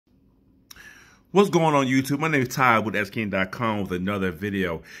What's going on YouTube? My name is Ty with SKing.com with another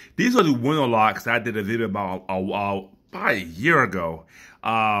video. These are the window locks I did a video about about a year ago.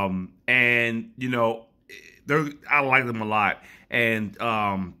 And you know, I like them a lot. And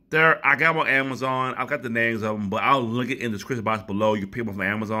I got them on Amazon. I've got the names of them, but I'll link it in the description box below. You can pick them up from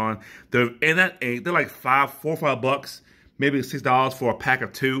Amazon. They're like $4 or $5, maybe $6 for a pack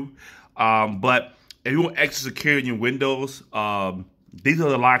of two. But if you want extra security in your windows, these are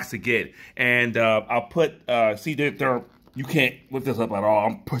the locks to get. And I'll put, see, you can't lift this up at all.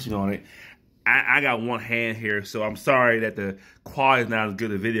 I'm pushing on it. I got one hand here, so I'm sorry that the quality is not as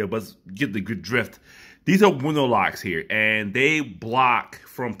good as the video, but get the good drift. These are window locks here, and they block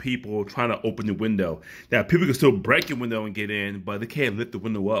from people trying to open the window. Now, people can still break your window and get in, but they can't lift the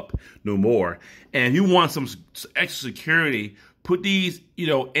window up no more. And if you want some extra security, put these, you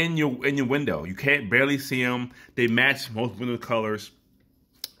know, in your window. You can't barely see them. They match most window colors.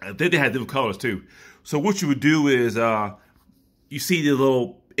 I think they have different colors too. So what you would do is, you see the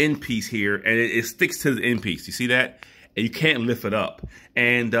little end piece here, and it sticks to the end piece. You see that? And you can't lift it up.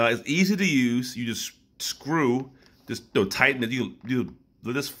 And it's easy to use. You just screw, just tighten it. You do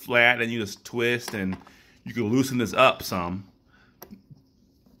this flat, and you just twist, and you can loosen this up some.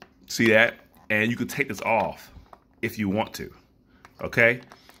 See that? And you can take this off if you want to. Okay?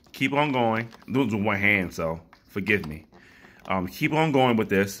 Keep on going. I'm doing this with one hand, so forgive me. Keep on going with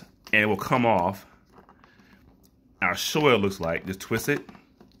this, and it will come off. I'll show you what it looks like. Just twist it.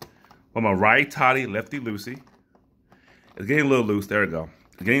 On my righty tighty, lefty loosey. It's getting a little loose. There we go.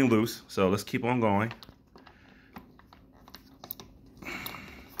 It's getting loose, so let's keep on going.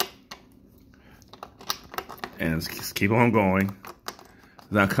 And let's just keep on going.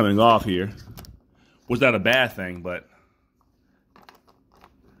 It's not coming off here, which is not a bad thing, but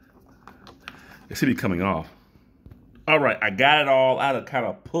it should be coming off. All right, I got it all. I had to kind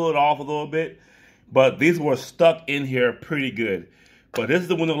of pull it off a little bit, but these were stuck in here pretty good. But this is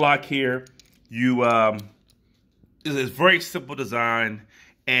the window lock here. You, it's a very simple design,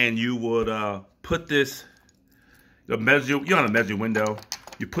 and you would put this, you're on a measure window.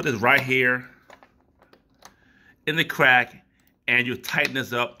 You put this right here in the crack, and you tighten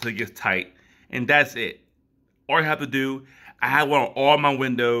this up till it gets tight, and that's it. All you have to do, I have one on all my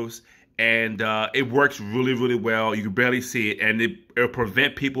windows, and it works really, really well. You can barely see it, and it'll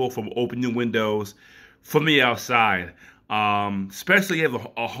prevent people from opening windows from the outside. Especially if you have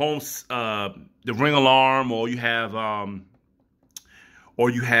a home, the Ring alarm, or you have,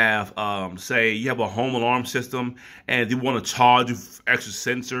 say you have a home alarm system, and you want to charge you extra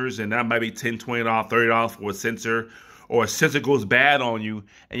sensors, and that might be $10, $20, $30 for a sensor, or a sensor goes bad on you,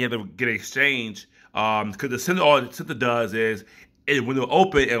 and you have to get an exchange. Because the sensor, all the sensor does is, when it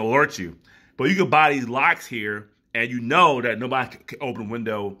open, it alerts you. But you can buy these locks here, and you know that nobody can open the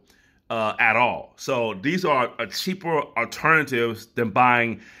window at all. So these are cheaper alternatives than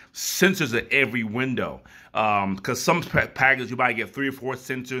buying sensors at every window. Because some packages you might get 3 or 4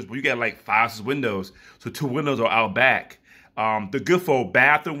 sensors, but you get like 5 windows. So 2 windows are out back. They're good for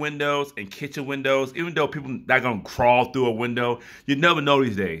bathroom windows and kitchen windows. Even though people not gonna crawl through a window, you never know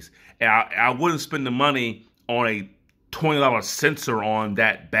these days. And I wouldn't spend the money on a $20 sensor on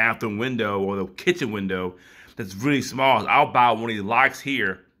that bathroom window or the kitchen window that's really small. I'll buy one of these locks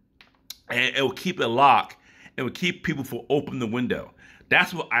here, and it will keep it locked. It will keep people from opening the window.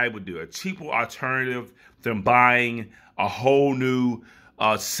 That's what I would do. A cheaper alternative than buying a whole new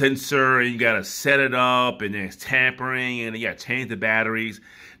sensor, and you gotta set it up, and then it's tampering, and you gotta change the batteries.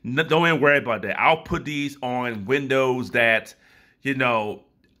 Don't even worry about that. I'll put these on windows that,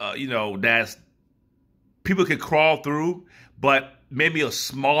 that's people can crawl through, but maybe a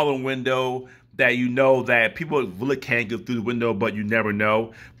smaller window that you know that people really can't get through the window, but you never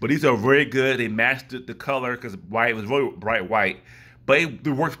know. But these are very good. They match the color, because white was really bright white. But it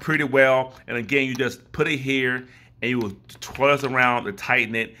works pretty well. And again, you just put it here, and you will twirl around to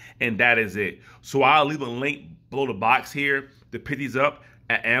tighten it, and that is it. So I'll leave a link below the box here to pick these up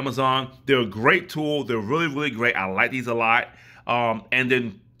at Amazon. They're a great tool. They're really, really great. I like these a lot. And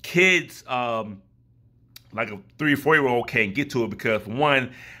then kids, like a 3 or 4-year-old can't get to it, because for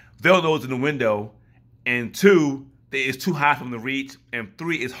one, they'll know it's in the window, and 2, it's too high from the reach, and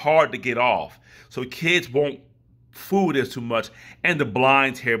 3, it's hard to get off. So kids won't fool this too much, and the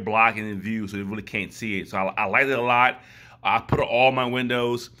blinds here blocking the view, so they really can't see it. So I like it a lot. I put it on all my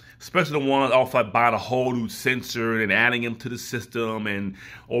windows, especially the ones off like buying a whole new sensor and adding them to the system, and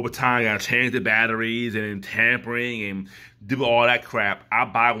over time I gotta change the batteries and tampering and do all that crap. I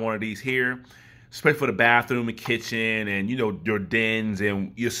buy one of these here. especially for the bathroom and kitchen and, you know, your dens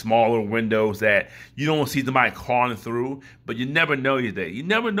and your smaller windows that you don't see somebody crawling through, but you never know these days. You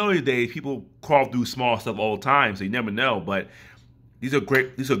never know these days. People crawl through small stuff all the time, so you never know. But these are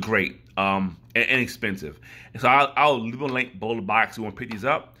great. These are great and inexpensive. And so I'll leave a link below the box if you want to pick these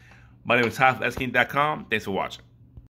up. My name is Ty from SKing.com. Thanks for watching.